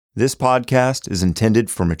This podcast is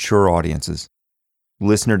intended for mature audiences.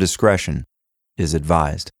 Listener discretion is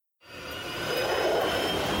advised.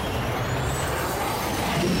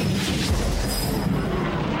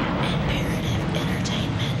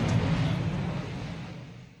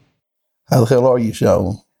 How the hell are you,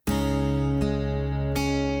 Sean?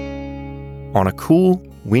 On a cool,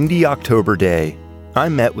 windy October day, I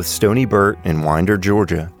met with Stony Burt in Winder,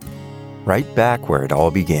 Georgia, right back where it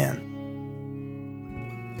all began.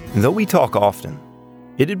 Though we talk often,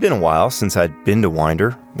 it had been a while since I'd been to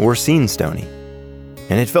Winder or seen Stony,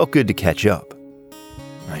 and it felt good to catch up.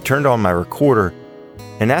 I turned on my recorder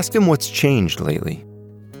and asked him what's changed lately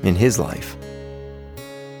in his life.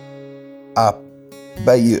 I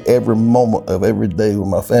value every moment of every day with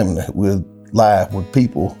my family, with life, with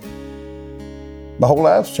people. My whole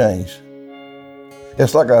life's changed.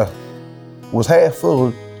 It's like I was half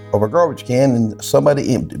full of a garbage can and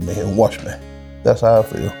somebody emptied me and washed me. That's how I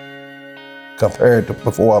feel, compared to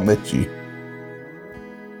before I met you.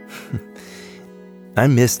 I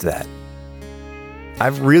missed that.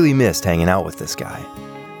 I've really missed hanging out with this guy.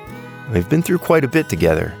 We've been through quite a bit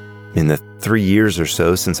together in the 3 years or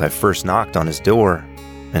so since I first knocked on his door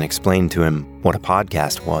and explained to him what a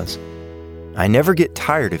podcast was. I never get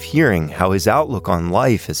tired of hearing how his outlook on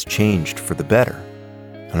life has changed for the better.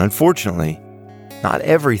 And unfortunately, not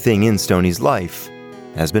everything in Stony's life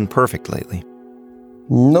has been perfect lately.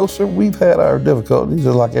 No, sir, we've had our difficulties,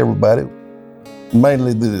 just like everybody.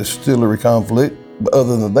 Mainly the distillery conflict. But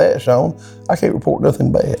other than that, Sean, I can't report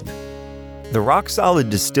nothing bad. The rock-solid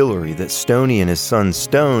distillery that Stony and his son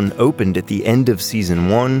Stone opened at the end of Season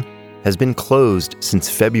 1 has been closed since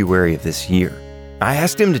February of this year. I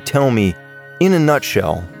asked him to tell me, in a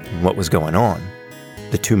nutshell, what was going on,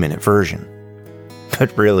 the 2-minute version.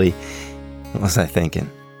 But really, what was I thinking?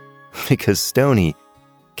 Because Stony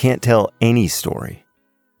can't tell any story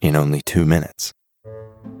in only 2 minutes.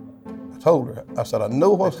 I told her, I said, I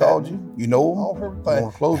know what's called you. You know all her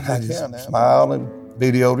things. Close the account now. Smiled and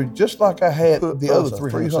videoed it, just like I had the other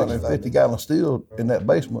 350-gallon still in that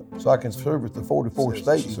basement, so I can service the 44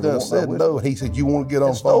 states. He said no. He said, you want to get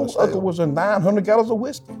on phone? Uncle was in 900 gallons of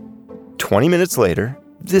whiskey. 20 minutes later,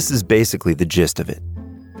 this is basically the gist of it.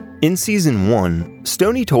 In Season 1,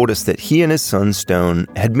 Stony told us that he and his son Stone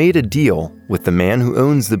had made a deal with the man who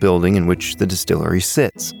owns the building in which the distillery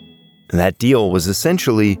sits. That deal was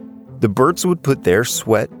essentially the Burts would put their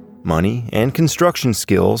sweat, money, and construction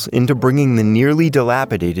skills into bringing the nearly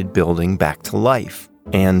dilapidated building back to life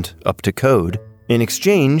and up to code in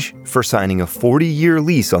exchange for signing a 40-year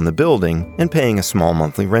lease on the building and paying a small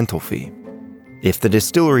monthly rental fee. If the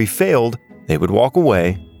distillery failed, they would walk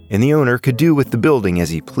away and the owner could do with the building as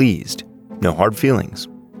he pleased. No hard feelings.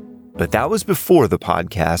 But that was before the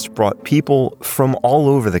podcast brought people from all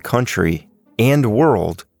over the country and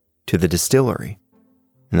world to the distillery.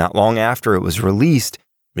 Not long after it was released,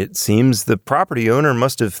 it seems the property owner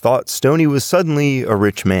must have thought Stony was suddenly a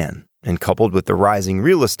rich man, and coupled with the rising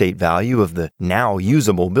real estate value of the now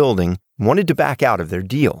usable building, wanted to back out of their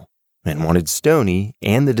deal, and wanted Stony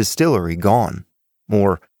and the distillery gone,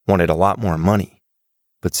 or wanted a lot more money.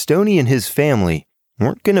 But Stony and his family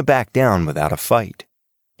weren't going to back down without a fight,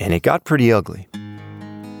 and it got pretty ugly.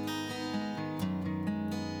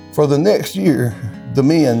 For the next year, the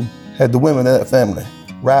men had the women in that family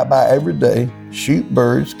ride by every day, shoot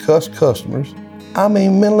birds, cuss customers. I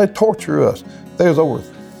mean, mentally torture us. There's over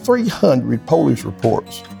 300 police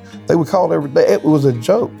reports. They would call every day. It was a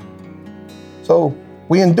joke. So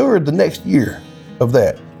we endured the next year of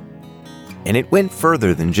that. And it went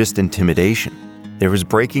further than just intimidation. There was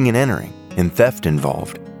breaking and entering and theft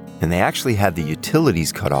involved, and they actually had the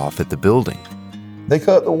utilities cut off at the building. They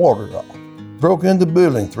cut the water off, broke into the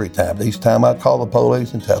building 3 times. Each time I'd call the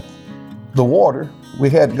police and tell them. The water,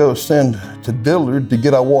 we had to go send to Dillard to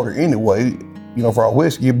get our water anyway, for our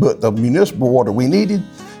whiskey, but the municipal water we needed,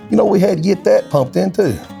 we had to get that pumped in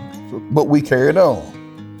too. But we carried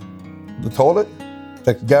on. The toilet,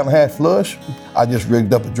 take a gallon and a half flush. I just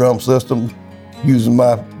rigged up a drum system using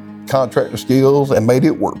my contractor skills and made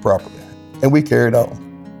it work properly. And we carried on.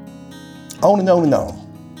 On and on and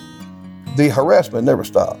on. The harassment never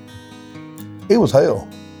stopped. It was hell.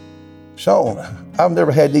 Sean, I've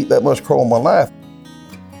never had to eat that much crow in my life,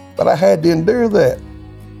 but I had to endure that.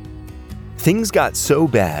 Things got so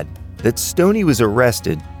bad that Stony was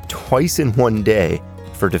arrested twice in one day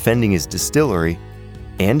for defending his distillery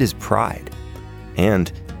and his pride.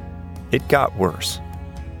 And it got worse.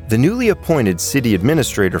 The newly appointed city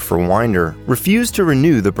administrator for Winder refused to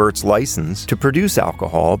renew the Burt's license to produce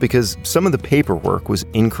alcohol because some of the paperwork was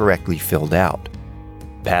incorrectly filled out.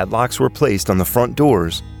 Padlocks were placed on the front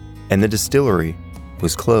doors, and the distillery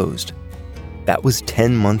was closed. That was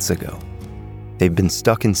 10 months ago. They've been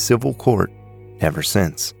stuck in civil court ever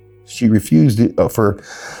since. She refused it for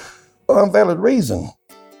unvalid reason.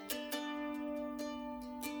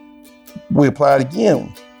 We applied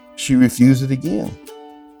again. She refused it again.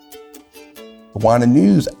 The Winding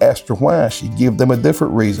News asked her why. She gave them a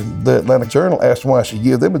different reason. The Atlanta Journal asked her why. She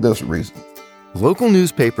gave them a different reason. Local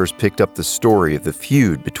newspapers picked up the story of the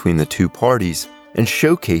feud between the two parties and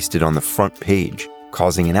showcased it on the front page,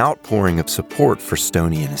 causing an outpouring of support for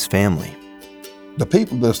Stoney and his family. The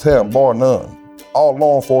people of this town, bar none, all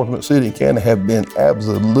law enforcement, city and county, have been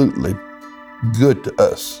absolutely good to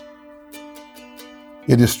us.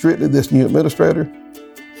 It is strictly this new administrator.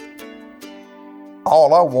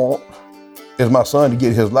 All I want is my son to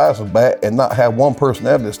get his license back and not have one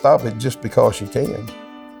personality to stop it just because she can.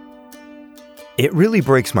 It really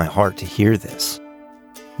breaks my heart to hear this,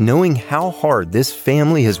 knowing how hard this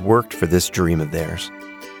family has worked for this dream of theirs,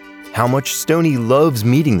 how much Stoney loves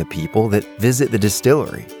meeting the people that visit the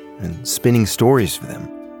distillery and spinning stories for them,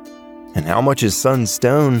 and how much his son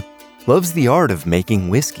Stone loves the art of making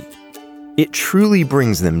whiskey. It truly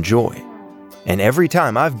brings them joy, and every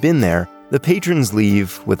time I've been there, the patrons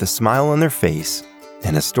leave with a smile on their face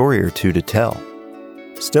and a story or two to tell.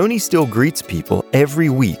 Stoney still greets people every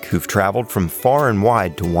week who've traveled from far and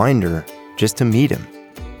wide to Winder just to meet him,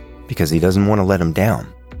 because he doesn't want to let them down.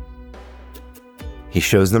 He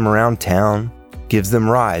shows them around town, gives them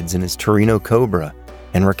rides in his Torino Cobra,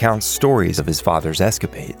 and recounts stories of his father's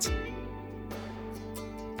escapades.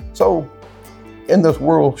 So, in this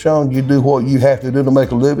world, Sean, you do what you have to do to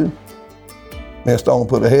make a living. Me and Stone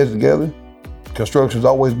put our heads together. Construction's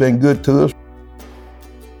always been good to us.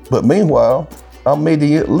 But meanwhile, I'm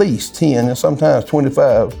meeting at least 10 and sometimes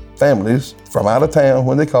 25 families from out of town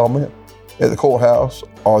when they call me at the courthouse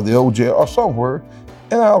or the old jail or somewhere,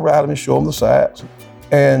 and I'll ride them and show them the sights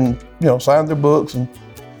and, sign their books and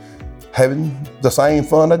having the same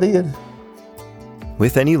fun I did.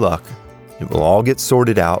 With any luck, it will all get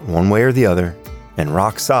sorted out one way or the other, and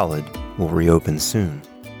Rock Solid will reopen soon.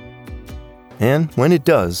 And when it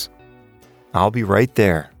does, I'll be right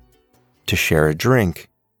there to share a drink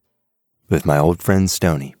with my old friend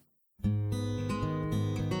Stoney.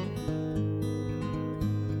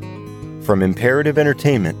 From Imperative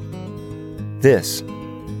Entertainment, this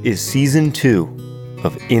is Season 2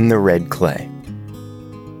 of In the Red Clay.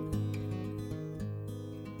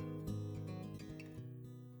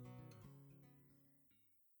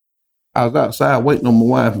 I was outside waiting on my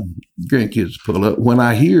wife and grandkids to pull up when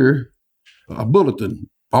I hear a bulletin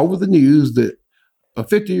over the news that a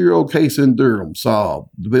 50-year-old case in Durham solved,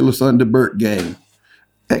 the Billy Sunday Burt gang.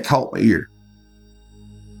 That caught my ear.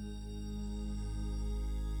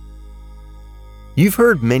 You've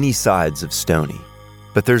heard many sides of Stoney,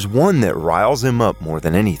 but there's one that riles him up more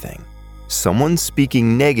than anything. Someone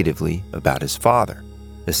speaking negatively about his father,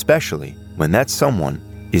 especially when that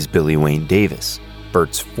someone is Billy Wayne Davis,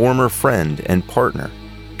 Burt's former friend and partner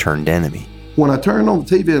turned enemy. When I turned on the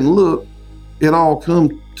TV and looked, it all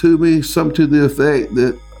come to me, something to the effect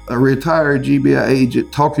that a retired GBI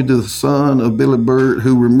agent talking to the son of Billy Burt,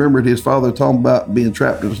 who remembered his father talking about being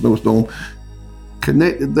trapped in a snowstorm,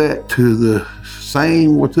 connected that to the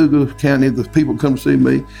same Watauga County, the people come to see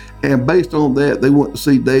me, and based on that, they went to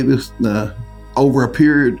see Davis over a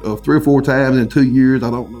period of 3 or 4 times in 2 years,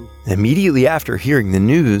 I don't know. Immediately after hearing the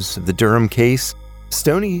news of the Durham case,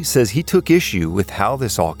 Stoney says he took issue with how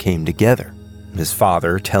this all came together. His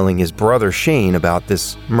father telling his brother Shane about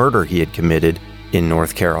this murder he had committed in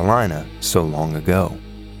North Carolina so long ago.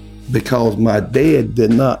 Because my dad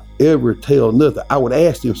did not ever tell nothing. I would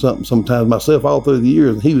ask him something sometimes myself all through the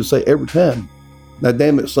years, and he would say every time, "Now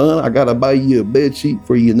damn it, son, I gotta buy you a bed sheet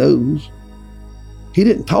for your nose." He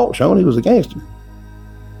didn't talk, Sean, he was a gangster.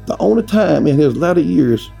 The only time in his latter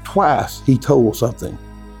years, twice he told something.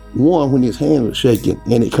 One when his hand was shaking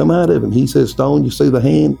and it come out of him. He said, "Stone, you see the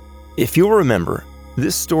hand?" If you'll remember,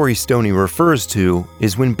 this story Stoney refers to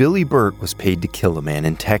is when Billy Burt was paid to kill a man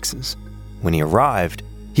in Texas. When he arrived,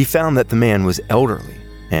 he found that the man was elderly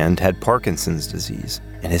and had Parkinson's disease,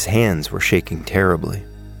 and his hands were shaking terribly.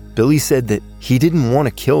 Billy said that he didn't want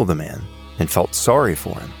to kill the man and felt sorry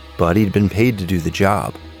for him, but he'd been paid to do the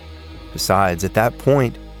job. Besides, at that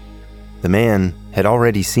point, the man had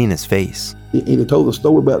already seen his face. He had told the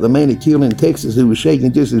story about the man he killed in Texas who was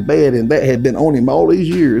shaking just as bad, and that had been on him all these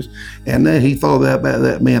years. And then he thought about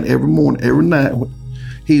that man every morning, every night.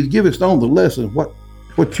 He was giving Stone the lesson,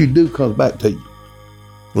 what you do comes back to you.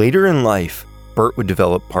 Later in life, Burt would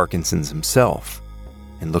develop Parkinson's himself,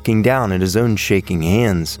 and looking down at his own shaking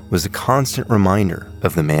hands was a constant reminder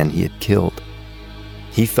of the man he had killed.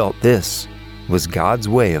 He felt this was God's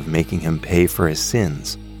way of making him pay for his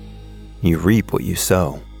sins. You reap what you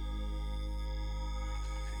sow.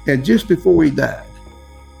 And just before he died,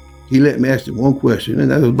 he let me ask him one question, and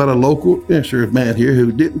that was about a local insurance man here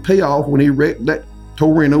who didn't pay off when he wrecked that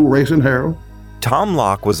Torino Racing Herald. Tom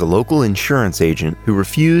Locke was a local insurance agent who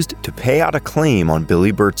refused to pay out a claim on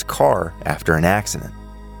Billy Burt's car after an accident.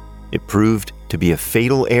 It proved to be a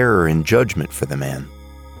fatal error in judgment for the man.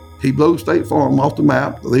 He blew State Farm off the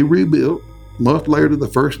map. They rebuilt. A month later, the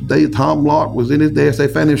first day Tom Locke was in his desk, they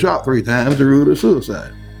found him shot 3 times and ruled it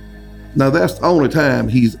suicide. Now, that's the only time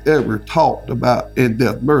he's ever talked about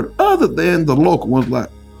in-death murder, other than the local ones like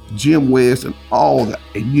Jim West and all that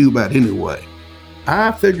he knew about anyway.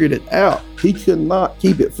 I figured it out. He could not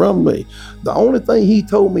keep it from me. The only thing he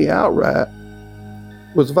told me outright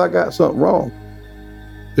was if I got something wrong.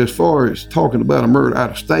 As far as talking about a murder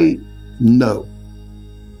out of state, no.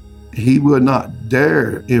 He would not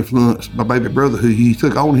dare influence my baby brother, who he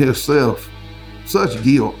took on himself such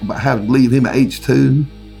guilt about having to leave him at age 2.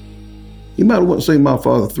 He might have went and seen my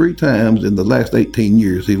father 3 times in the last 18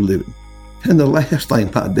 years he was living. And the last thing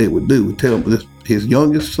my dad would do would tell his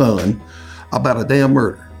youngest son about a damn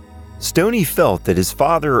murder. Stoney felt that his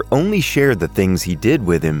father only shared the things he did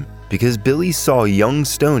with him because Billy saw young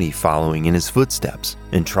Stoney following in his footsteps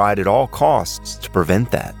and tried at all costs to prevent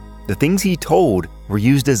that. The things he told were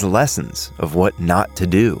used as lessons of what not to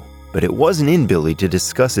do, but it wasn't in Billy to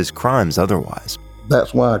discuss his crimes otherwise.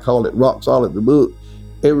 That's why I call it rock solid, the book.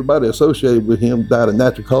 Everybody associated with him died of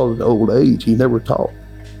natural causes in old age. He never taught.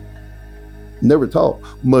 Never taught,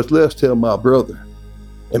 much less tell my brother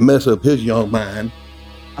and mess up his young mind.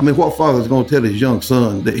 I mean, what father's going to tell his young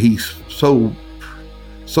son that he's so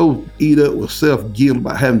eat up with self-guilt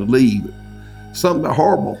about having to leave? Something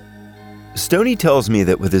horrible. Stoney tells me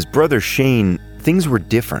that with his brother Shane, things were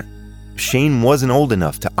different. Shane wasn't old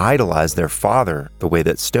enough to idolize their father the way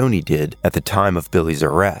that Stoney did at the time of Billy's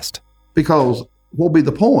arrest. Because what'd be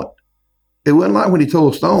the point? It wasn't like when he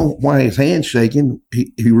told Stone why his hand's shaking,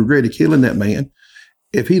 he regretted killing that man.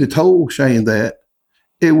 If he'd have told Shane that,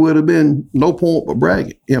 it would have been no point but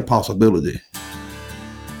bragging, impossibility.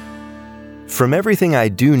 From everything I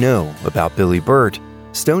do know about Billy Burt,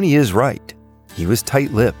 Stoney is right. He was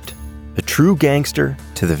tight-lipped, a true gangster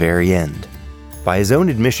to the very end. By his own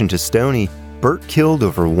admission to Stoney, Burt killed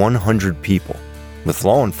over 100 people, with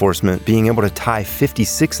law enforcement being able to tie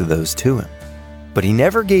 56 of those to him. But he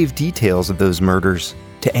never gave details of those murders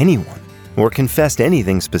to anyone or confessed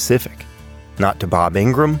anything specific. Not to Bob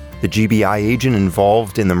Ingram, the GBI agent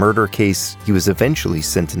involved in the murder case he was eventually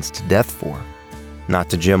sentenced to death for. Not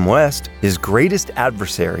to Jim West, his greatest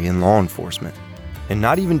adversary in law enforcement. And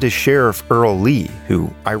not even to Sheriff Earl Lee,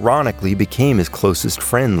 who ironically became his closest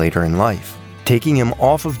friend later in life, taking him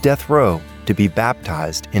off of death row to be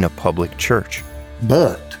baptized in a public church.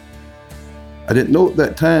 But I didn't know at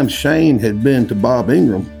that time Shane had been to Bob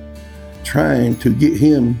Ingram trying to get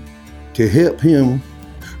him to help him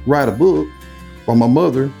write a book, while my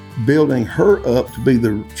mother building her up to be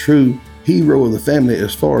the true hero of the family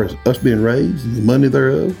as far as us being raised and the money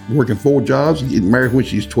thereof, working 4 jobs, getting married when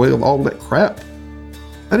she's 12, all that crap.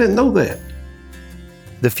 I didn't know that.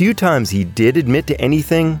 The few times he did admit to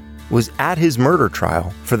anything was at his murder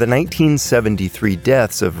trial for the 1973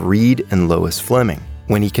 deaths of Reed and Lois Fleming,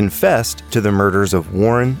 when he confessed to the murders of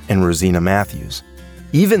Warren and Rosina Matthews.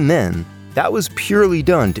 Even then, that was purely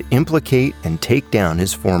done to implicate and take down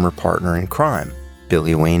his former partner in crime,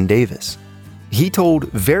 Billy Wayne Davis. He told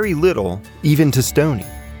very little, even to Stoney.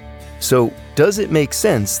 So, does it make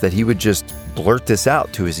sense that he would just blurt this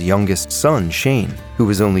out to his youngest son, Shane, who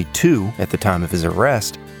was only 2 at the time of his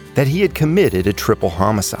arrest, that he had committed a triple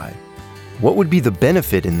homicide? What would be the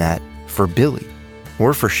benefit in that for Billy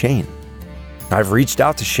or for Shane? I've reached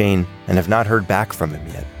out to Shane and have not heard back from him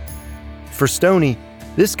yet. For Stoney,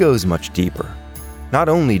 this goes much deeper. Not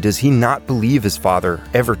only does he not believe his father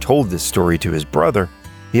ever told this story to his brother,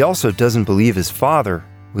 he also doesn't believe his father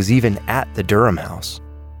was even at the Durham house.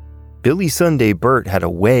 Billy Sunday Burt had a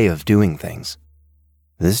way of doing things.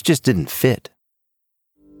 This just didn't fit.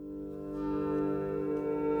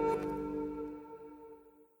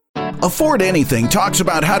 Afford Anything talks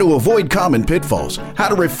about how to avoid common pitfalls, how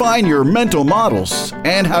to refine your mental models,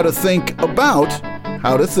 and how to think about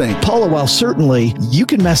how to think. Paula, while certainly you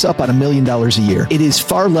can mess up on $1 million a year, it is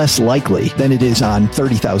far less likely than it is on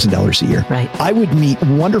 $30,000 a year. Right. I would meet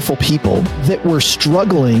wonderful people that were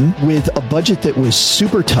struggling with a budget that was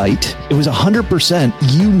super tight. It was 100%,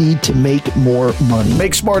 you need to make more money.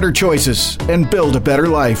 Make smarter choices and build a better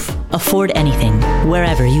life. Afford Anything,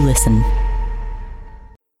 wherever you listen.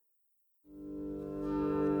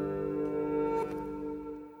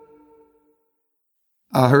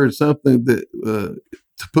 I heard something that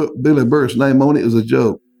to put Billy Burt's name on it was a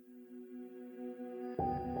joke.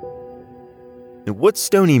 And what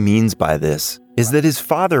Stoney means by this is that his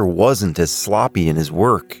father wasn't as sloppy in his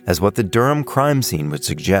work as what the Durham crime scene would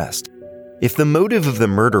suggest. If the motive of the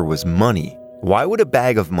murder was money, why would a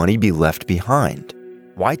bag of money be left behind?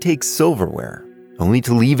 Why take silverware, only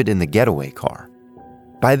to leave it in the getaway car?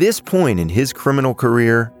 By this point in his criminal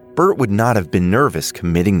career, Burt would not have been nervous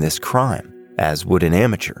committing this crime, as would an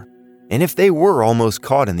amateur. And if they were almost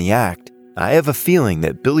caught in the act, I have a feeling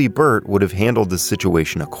that Billy Burt would have handled the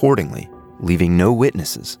situation accordingly, leaving no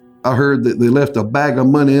witnesses. I heard that they left a bag of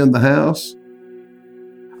money in the house.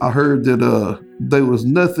 I heard that there was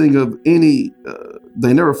nothing of any,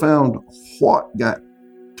 they never found what got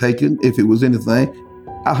taken, if it was anything.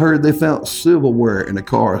 I heard they found silverware in the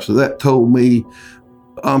car, so that told me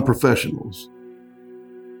unprofessionals.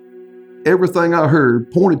 Everything I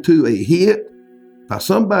heard pointed to a hit by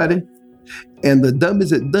somebody, and the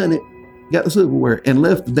dummies that done it got the silverware and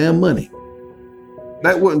left the damn money.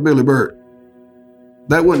 That wasn't Billy Burt.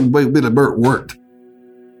 That wasn't the way Billy Burt worked.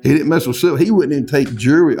 He didn't mess with silver. He wouldn't even take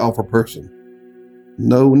jewelry off a person.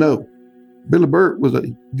 No. Billy Burt was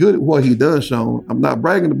good at what he does, Sean. I'm not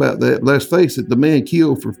bragging about that, but let's face it, the man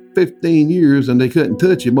killed for 15 years and they couldn't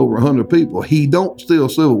touch him over 100 people. He don't steal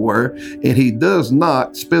silverware, and he does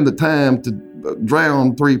not spend the time to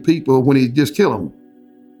drown 3 people when he just kill them.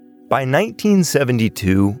 By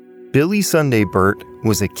 1972, Billy Sunday Burt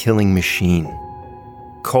was a killing machine.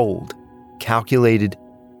 Cold, calculated,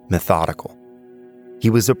 methodical. He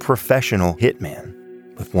was a professional hitman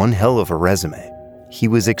with one hell of a resume. He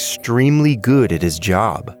was extremely good at his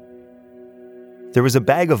job. There was a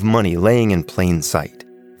bag of money laying in plain sight,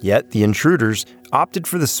 yet the intruders opted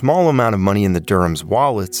for the small amount of money in the Durham's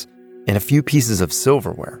wallets and a few pieces of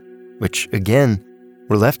silverware, which, again,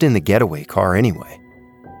 were left in the getaway car anyway.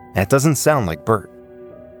 That doesn't sound like Burt.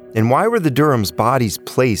 And why were the Durham's bodies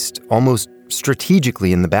placed almost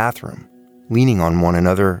strategically in the bathroom, leaning on one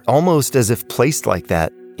another, almost as if placed like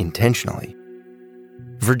that intentionally?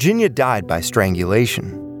 Virginia died by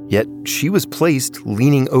strangulation, yet she was placed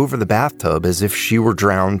leaning over the bathtub as if she were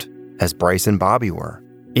drowned, as Bryce and Bobby were.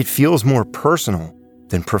 It feels more personal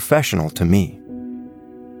than professional to me.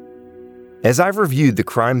 As I've reviewed the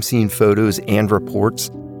crime scene photos and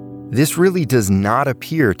reports, this really does not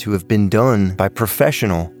appear to have been done by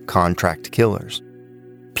professional contract killers,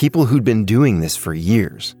 people who'd been doing this for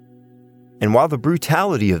years. And while the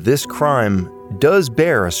brutality of this crime does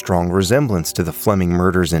bear a strong resemblance to the Fleming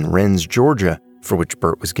murders in Rennes, Georgia, for which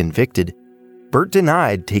Burt was convicted, Burt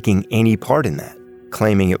denied taking any part in that,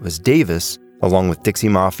 claiming it was Davis, along with Dixie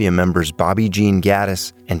Mafia members Bobby Jean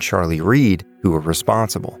Gaddis and Charlie Reed, who were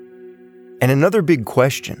responsible. And another big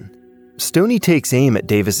question, Stoney takes aim at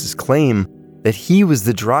Davis's claim that he was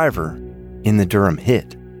the driver in the Durham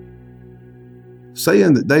hit.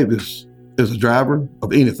 Saying that Davis is a driver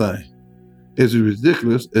of anything is as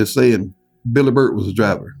ridiculous as saying Billy Burt was a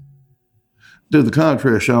driver. To the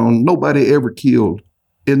contrary, Sean, nobody ever killed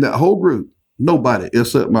in that whole group. Nobody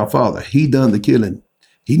except my father. He done the killing.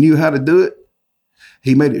 He knew how to do it.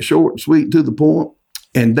 He made it short, sweet, to the point.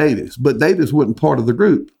 And Davis. But Davis wasn't part of the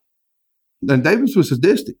group. And Davis was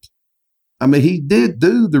sadistic. I mean, he did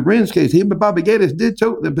do the Rennes case. Him and Bobby Gaddis did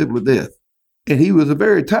choke them people to death. And he was a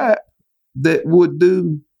very type that would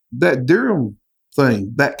do that Durham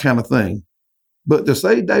thing, that kind of thing. But to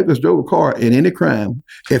say Davis drove a car in any crime,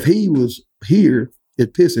 if he was here,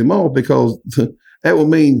 it pissed him off because that would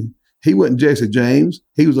mean he wasn't Jesse James.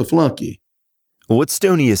 He was a flunky. What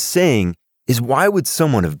Stoney is saying is, why would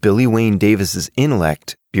someone of Billy Wayne Davis's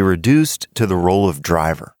intellect be reduced to the role of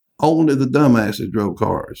driver? Only the dumbasses drove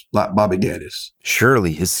cars, like Bobby Gaddis.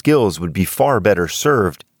 Surely his skills would be far better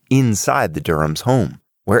served inside the Durham's home,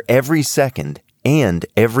 where every second and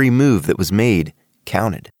every move that was made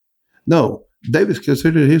counted. No, Davis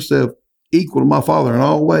considered himself equal to my father in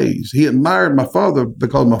all ways. He admired my father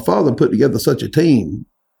because my father put together such a team.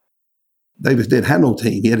 Davis didn't have no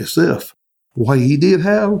team. He had himself. What he did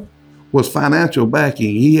have was financial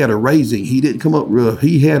backing. He had a raising. He didn't come up rough.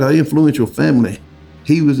 He had an influential family.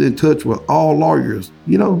 He was in touch with all lawyers.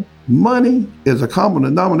 You know, money is a common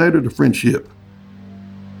denominator to friendship.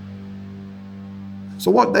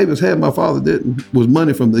 So what Davis had, my father didn't, was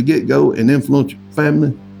money from the get-go and influential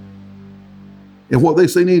family. And what they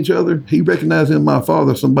seen in each other, he recognized in my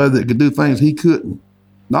father somebody that could do things he couldn't.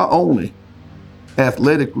 Not only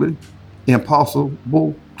athletically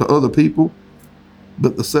impossible to other people,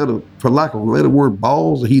 but the set of, for lack of a better word,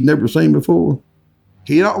 balls that he'd never seen before.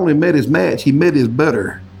 He not only met his match, he met his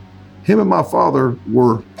better. Him and my father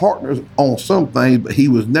were partners on some things, but he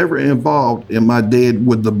was never involved in my dad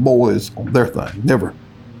with the boys on their thing, never.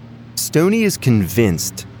 Stoney is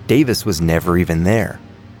convinced Davis was never even there.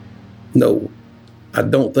 No, I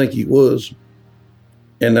don't think he was.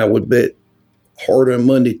 And I would bet hard-earned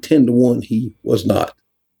money 10-1 he was not.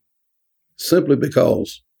 Simply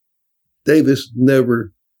because Davis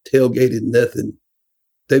never tailgated nothing.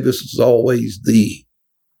 Davis was always the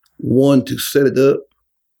one to set it up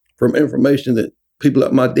from information that people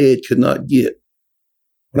like my dad could not get.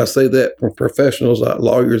 When I say that, from professionals like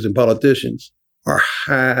lawyers and politicians, are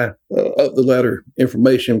high up the ladder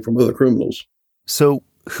information from other criminals. So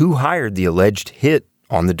who hired the alleged hit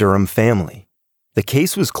on the Durham family? The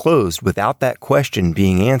case was closed without that question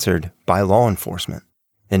being answered by law enforcement.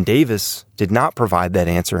 And Davis did not provide that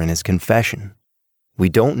answer in his confession. We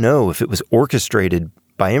don't know if it was orchestrated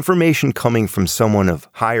by information coming from someone of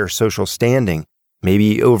higher social standing,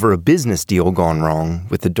 maybe over a business deal gone wrong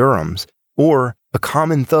with the Durhams, or a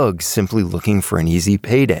common thug simply looking for an easy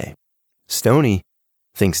payday. Stoney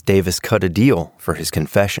thinks Davis cut a deal for his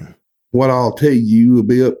confession. What I'll tell you will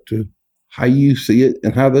be up to how you see it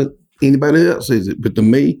and how anybody else sees it. But to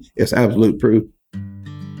me, it's absolute proof.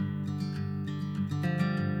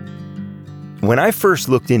 When I first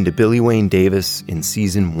looked into Billy Wayne Davis in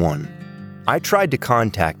season 1, I tried to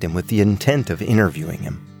contact him with the intent of interviewing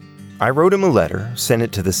him. I wrote him a letter, sent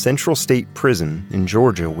it to the Central State Prison in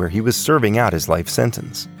Georgia where he was serving out his life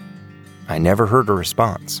sentence. I never heard a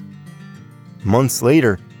response. Months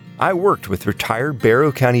later, I worked with retired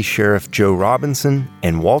Barrow County Sheriff Joe Robinson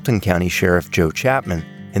and Walton County Sheriff Joe Chapman,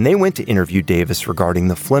 and they went to interview Davis regarding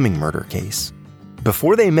the Fleming murder case.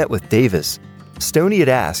 Before they met with Davis, Stoney had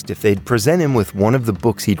asked if they'd present him with one of the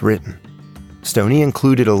books he'd written. Stoney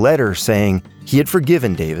included a letter saying he had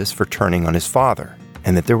forgiven Davis for turning on his father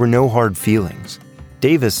and that there were no hard feelings.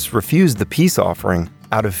 Davis refused the peace offering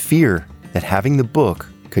out of fear that having the book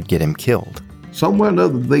could get him killed. Somewhere or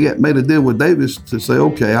another, they made a deal with Davis to say,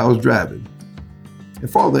 okay, I was driving. And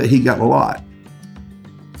for that, he got a lot.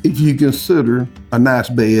 If you consider a nice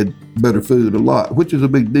bed, better food, a lot, which is a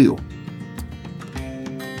big deal.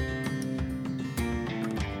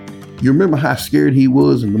 You remember how scared he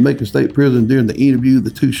was in the Macon State Prison during the interview the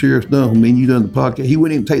two sheriffs done, me and you done the podcast? He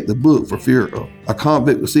wouldn't even take the book for fear a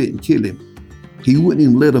convict would sit and kill him. He wouldn't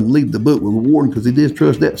even let him leave the book with a warden because he didn't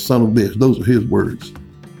trust that son of a bitch. Those are his words.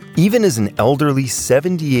 Even as an elderly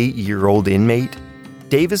 78-year-old inmate,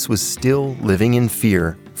 Davis was still living in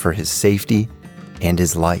fear for his safety and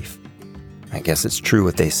his life. I guess it's true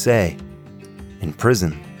what they say. In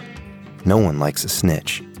prison, no one likes a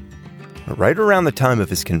snitch. Right around the time of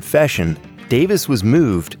his confession, Davis was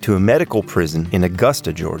moved to a medical prison in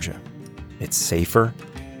Augusta, Georgia. It's safer,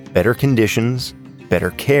 better conditions,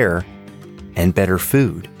 better care, and better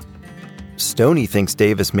food. Stoney thinks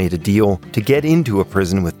Davis made a deal to get into a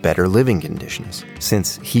prison with better living conditions,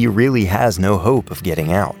 since he really has no hope of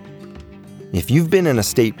getting out. If you've been in a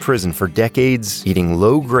state prison for decades eating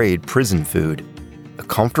low-grade prison food, a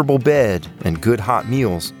comfortable bed and good hot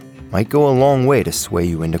meals might go a long way to sway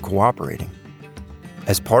you into cooperating.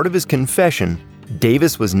 As part of his confession,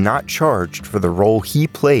 Davis was not charged for the role he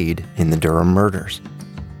played in the Durham murders.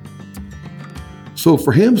 So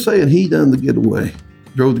for him saying he done the getaway,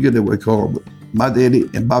 drove the getaway car, but my daddy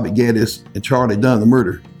and Bobby Gaddis and Charlie done the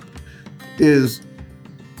murder, is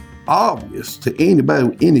obvious to anybody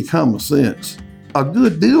with any common sense. A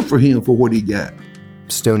good deal for him for what he got.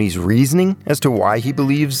 Stoney's reasoning as to why he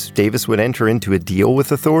believes Davis would enter into a deal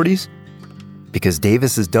with authorities? Because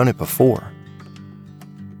Davis has done it before.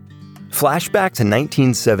 Flashback to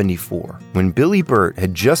 1974, when Billy Burt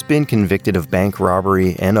had just been convicted of bank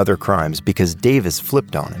robbery and other crimes because Davis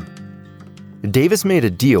flipped on him. Davis made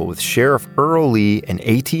a deal with Sheriff Earl Lee and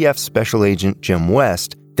ATF Special Agent Jim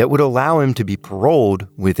West that would allow him to be paroled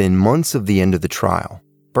within months of the end of the trial.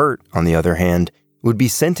 Burt, on the other hand, would be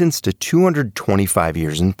sentenced to 225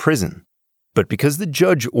 years in prison. But because the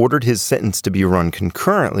judge ordered his sentence to be run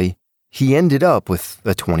concurrently, he ended up with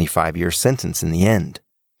a 25-year sentence in the end.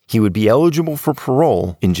 He would be eligible for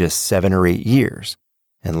parole in just 7 or 8 years,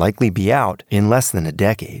 and likely be out in less than a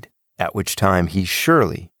decade, at which time he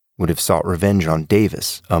surely would have sought revenge on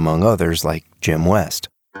Davis, among others like Jim West.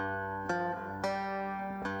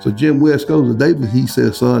 So Jim West goes to Davis, he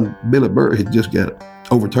says, son, Billy Burt had just got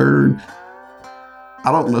overturned.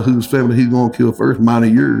 I don't know whose family he's going to kill first, mine or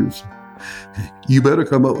yours. You better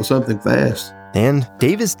come up with something fast. And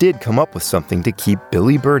Davis did come up with something to keep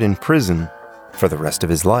Billy Burt in prison for the rest of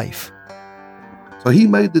his life. So he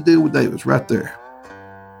made the deal with Davis right there.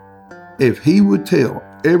 If he would tell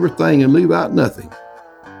everything and leave out nothing,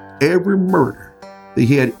 every murder that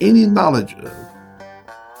he had any knowledge of,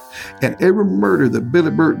 and every murder that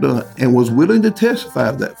Billy Burt done and was willing to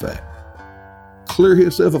testify to that fact, clear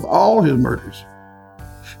himself of all his murders,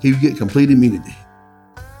 he would get complete immunity.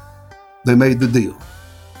 They made the deal.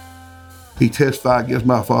 He testified against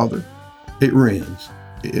my father. It rings.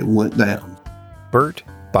 It went down. Burt,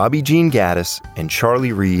 Bobby Jean Gaddis, and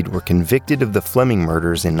Charlie Reed were convicted of the Fleming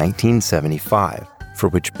murders in 1975, for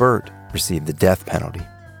which Burt received the death penalty.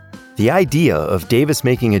 The idea of Davis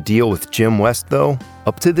making a deal with Jim West, though,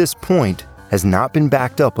 up to this point, has not been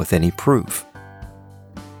backed up with any proof.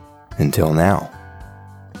 Until now.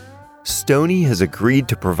 Stoney has agreed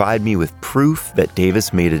to provide me with proof that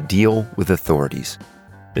Davis made a deal with authorities,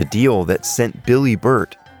 a deal that sent Billy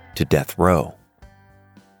Burt to death row.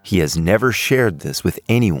 He has never shared this with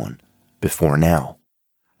anyone before now.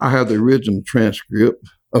 I have the original transcript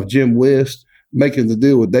of Jim West making the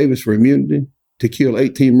deal with Davis for immunity to kill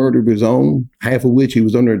 18 murder of his own, half of which he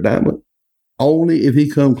was under indictment, only if he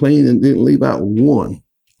come clean and didn't leave out one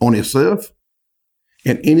on himself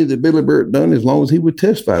and any that Billy Burt done, as long as he would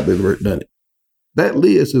testify Billy Burt done it. That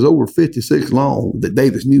list is over 56 long that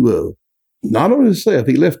Davis knew of. Not on himself,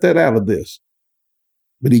 he left that out of this.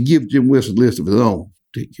 But he gave Jim West a list of his own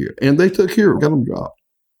to take care of. And they took care of it, got them dropped.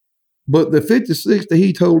 But the 56 that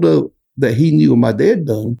he told of that he knew my dad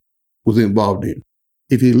done was involved in.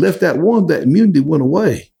 If he left that one, that immunity went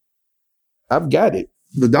away. I've got it.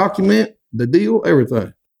 The document, the deal,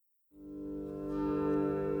 everything.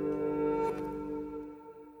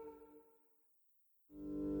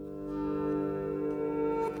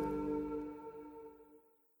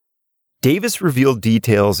 Davis revealed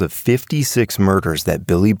details of 56 murders that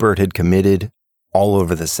Billy Burt had committed all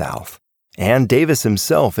over the South. And Davis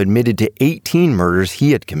himself admitted to 18 murders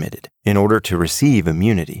he had committed in order to receive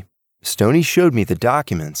immunity. Stoney showed me the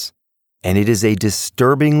documents, and it is a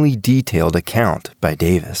disturbingly detailed account by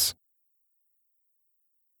Davis.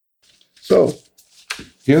 So,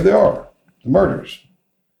 here they are, the murders.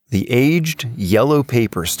 The aged yellow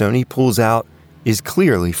paper Stoney pulls out is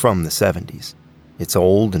clearly from the 70s. It's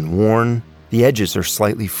old and worn. The edges are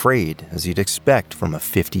slightly frayed, as you'd expect from a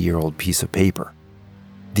 50-year-old piece of paper.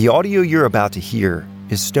 The audio you're about to hear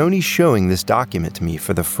is Stoney showing this document to me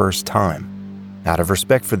for the first time. Out of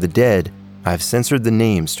respect for the dead, I've censored the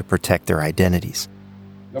names to protect their identities.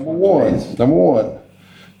 Number one,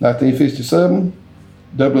 1957,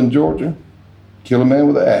 Dublin, Georgia, kill a man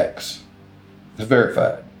with an axe. It's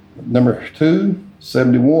verified. Number 2,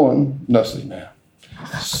 71, let's see now.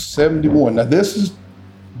 71. Now this is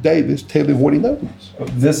Davis telling what he knows.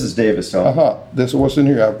 This is Davis telling. This is what's in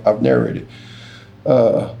here. I've narrated.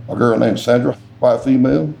 A girl named Sandra, white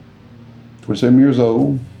female, 27 years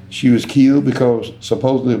old. She was killed because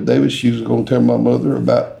supposedly of Davis, she was going to tell my mother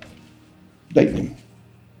about dating him.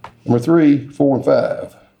 Number 3, 4, and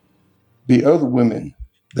 5. The other women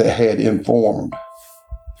that had informed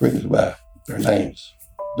Brittany's wife, their names.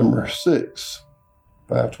 Number 6,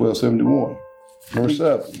 5, 12, 71. Number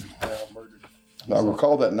 7, I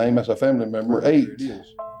recall that name as a family member. 8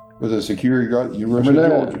 was a security guard at the University of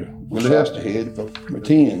Georgia. Willie Hesterhead. Number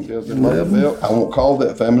 10, 11. I won't call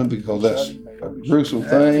that family because that's a gruesome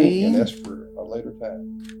thing, and that's for a later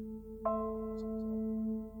time.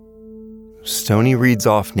 Stoney reads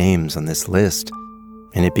off names on this list,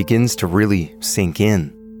 and it begins to really sink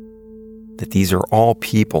in that these are all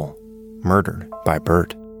people murdered by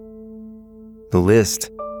Burt. The list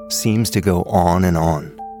seems to go on and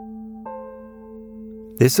on.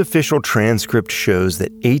 This official transcript shows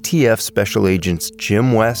that ATF Special Agents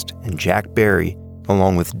Jim West and Jack Berry,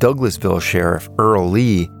 along with Douglasville Sheriff Earl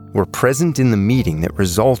Lee, were present in the meeting that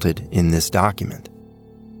resulted in this document.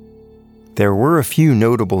 There were a few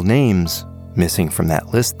notable names missing from that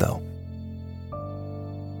list, though.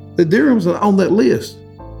 The Durhams are on that list.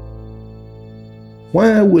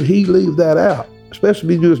 Why would he leave that out?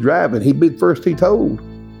 Especially if he was driving. He'd be the first he told.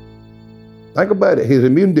 Think about it. His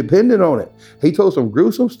immunity depended on it. He told some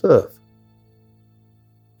gruesome stuff.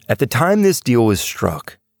 At the time this deal was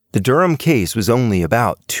struck, the Durham case was only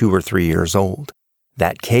about 2 or 3 years old.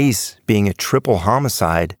 That case, being a triple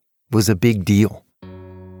homicide, was a big deal.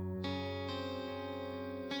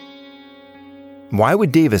 Why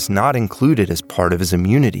would Davis not include it as part of his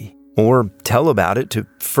immunity, or tell about it to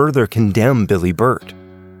further condemn Billy Burt,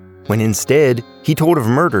 when instead he told of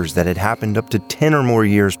murders that had happened up to 10 or more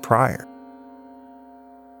years prior?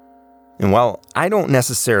 And while I don't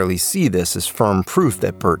necessarily see this as firm proof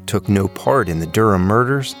that Burt took no part in the Durham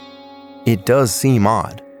murders, it does seem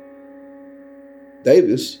odd.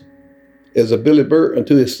 Davis is a Billy Burt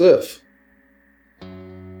unto himself.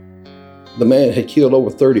 The man had killed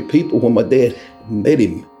over 30 people when my dad met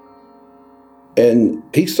him. And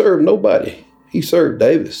he served nobody. He served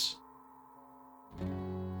Davis.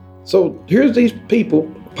 So here's these people,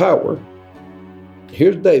 power.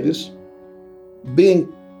 Here's Davis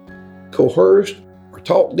being coerced or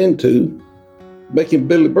talked into making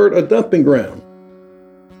Billy Burt a dumping ground.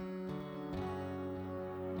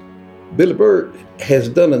 Billy Burt has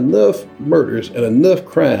done enough murders and enough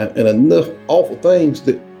crime and enough awful things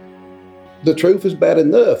that the truth is bad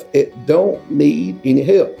enough. It don't need any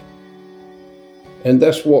help. And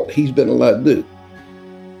that's what he's been allowed to do.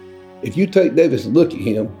 If you take Davis and look at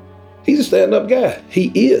him, he's a stand-up guy.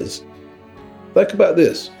 He is. Think about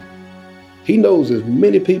this. He knows as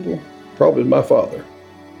many people, probably as my father.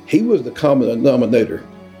 He was the common denominator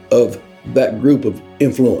of that group of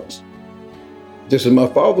influence. Just as my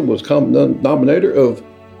father was common denominator of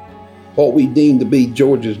what we deem to be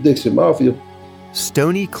Georgia's Dixie Mafia.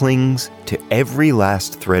 Stoney clings to every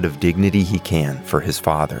last thread of dignity he can for his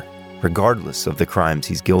father, regardless of the crimes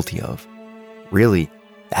he's guilty of. Really,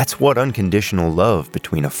 that's what unconditional love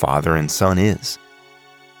between a father and son is.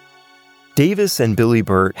 Davis and Billy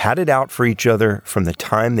Burt had it out for each other from the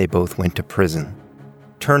time they both went to prison,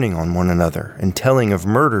 turning on one another and telling of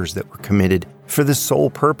murders that were committed for the sole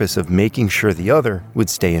purpose of making sure the other would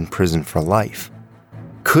stay in prison for life.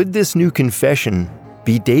 Could this new confession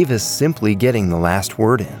be Davis simply getting the last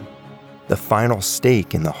word in, the final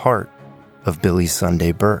stake in the heart of Billy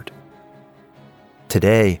Sunday Burt?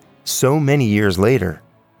 Today, so many years later,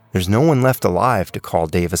 there's no one left alive to call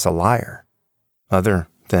Davis a liar, other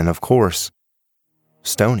than, of course,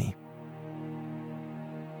 Stoney.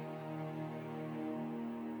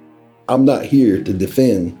 I'm not here to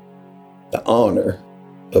defend the honor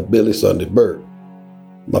of Billy Sunday Burt,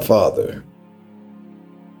 my father.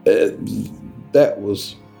 That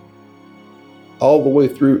was all the way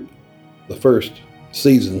through the first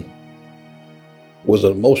season was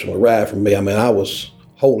an emotional ride for me. I mean, I was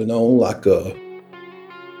holding on like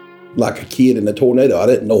a kid in a tornado. I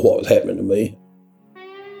didn't know what was happening to me.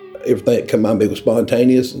 Everything that came out of me was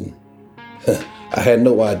spontaneous, and I had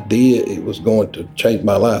no idea it was going to change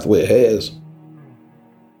my life the way it has.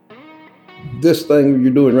 This thing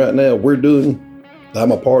you're doing right now, we're doing,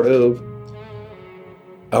 I'm a part of.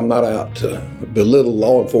 I'm not out to belittle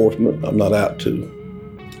law enforcement. I'm not out to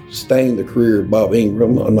stain the career of Bob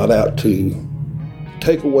Ingram. I'm not out to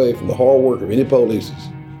take away from the hard work of any police.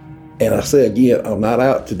 And I say again, I'm not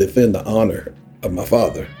out to defend the honor of my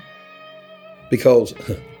father, because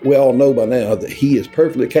we all know by now that he is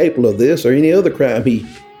perfectly capable of this or any other crime he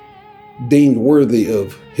deemed worthy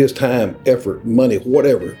of his time, effort, money,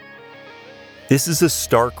 whatever. This is a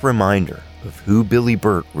stark reminder of who Billy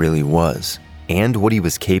Burt really was and what he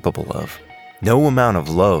was capable of. No amount of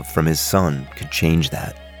love from his son could change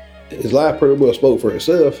that. His life pretty well spoke for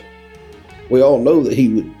itself. We all know that he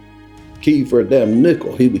would key for a damn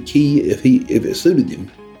nickel. He would key if it suited him.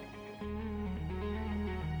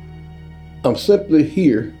 I'm simply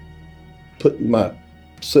here putting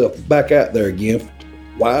myself back out there again,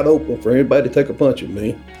 wide open for anybody to take a punch at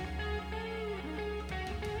me.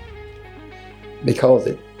 Because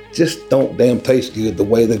it just don't damn taste good the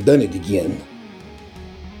way they've done it again.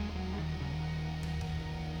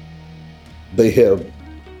 They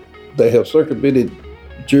have circumvented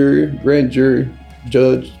jury, grand jury,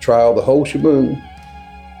 judge, trial, the whole shaboom.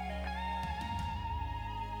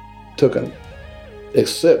 Took an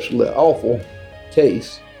exceptionally awful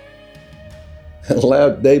case and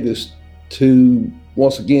allowed Davis to,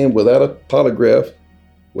 once again, without a polygraph,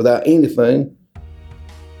 without anything,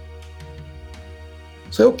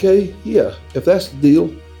 say, okay, yeah, if that's the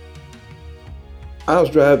deal, I was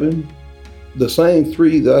driving, the same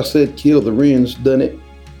three that I said killed the Wrens done it.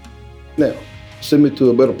 Now, send me to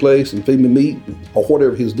a better place and feed me meat, or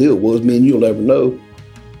whatever his deal was, me and you'll never know.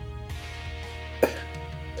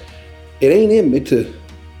 It ain't in me to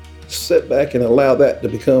sit back and allow that to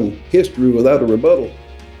become history without a rebuttal.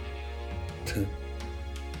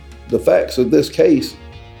 The facts of this case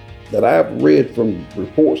that I've read from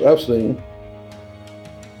reports I've seen,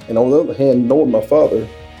 and on the other hand, knowing my father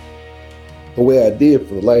the way I did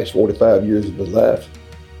for the last 45 years of his life,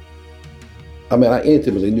 I mean, I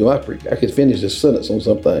intimately knew I could finish this sentence on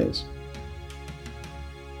some things.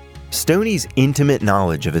 Stoney's intimate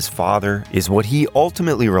knowledge of his father is what he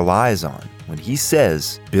ultimately relies on when he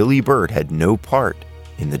says Billy Burt had no part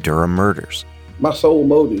in the Durham murders. My sole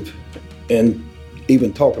motive, and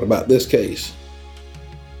even talking about this case,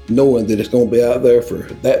 knowing that it's going to be out there for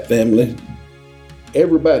that family,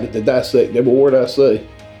 everybody to dissect every word I say,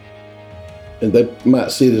 and they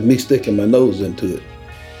might see it as me sticking my nose into it.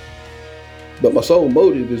 But my sole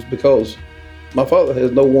motive is because my father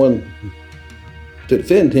has no one to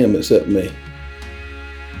defend him except me.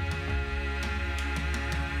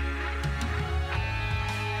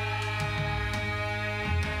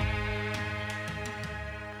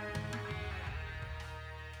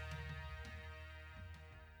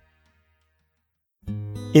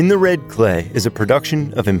 In the Red Clay is a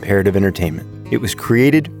production of Imperative Entertainment. It was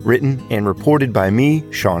created, written, and reported by me,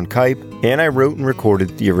 Sean Kipe, and I wrote and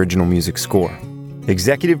recorded the original music score.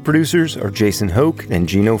 Executive producers are Jason Hoke and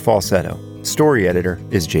Gino Falsetto. Story editor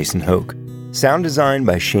is Jason Hoke. Sound design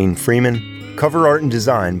by Shane Freeman. Cover art and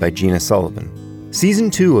design by Gina Sullivan. Season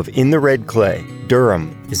 2 of In the Red Clay,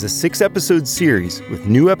 Durham, is a 6-episode series with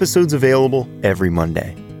new episodes available every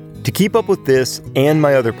Monday. To keep up with this and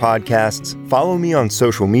my other podcasts, follow me on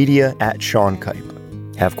social media at Sean Kipe.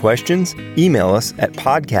 Have questions? Email us at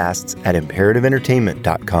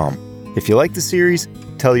podcasts@imperativeentertainment.com. If you like the series,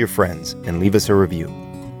 tell your friends and leave us a review.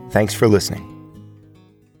 Thanks for listening.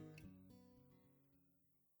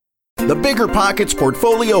 The Bigger Pockets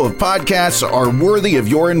portfolio of podcasts are worthy of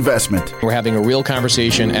your investment. We're having a real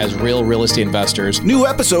conversation as real estate investors. New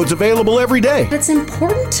episodes available every day. It's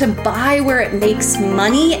important to buy where it makes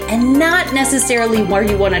money and not necessarily where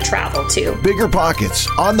you want to travel to. Bigger Pockets,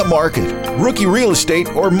 On the Market, Rookie Real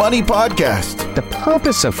Estate, or Money Podcast. The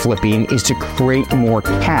purpose of flipping is to create more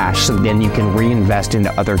cash so then you can reinvest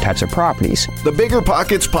into other types of properties. The Bigger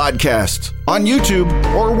Pockets Podcast on YouTube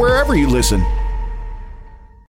or wherever you listen.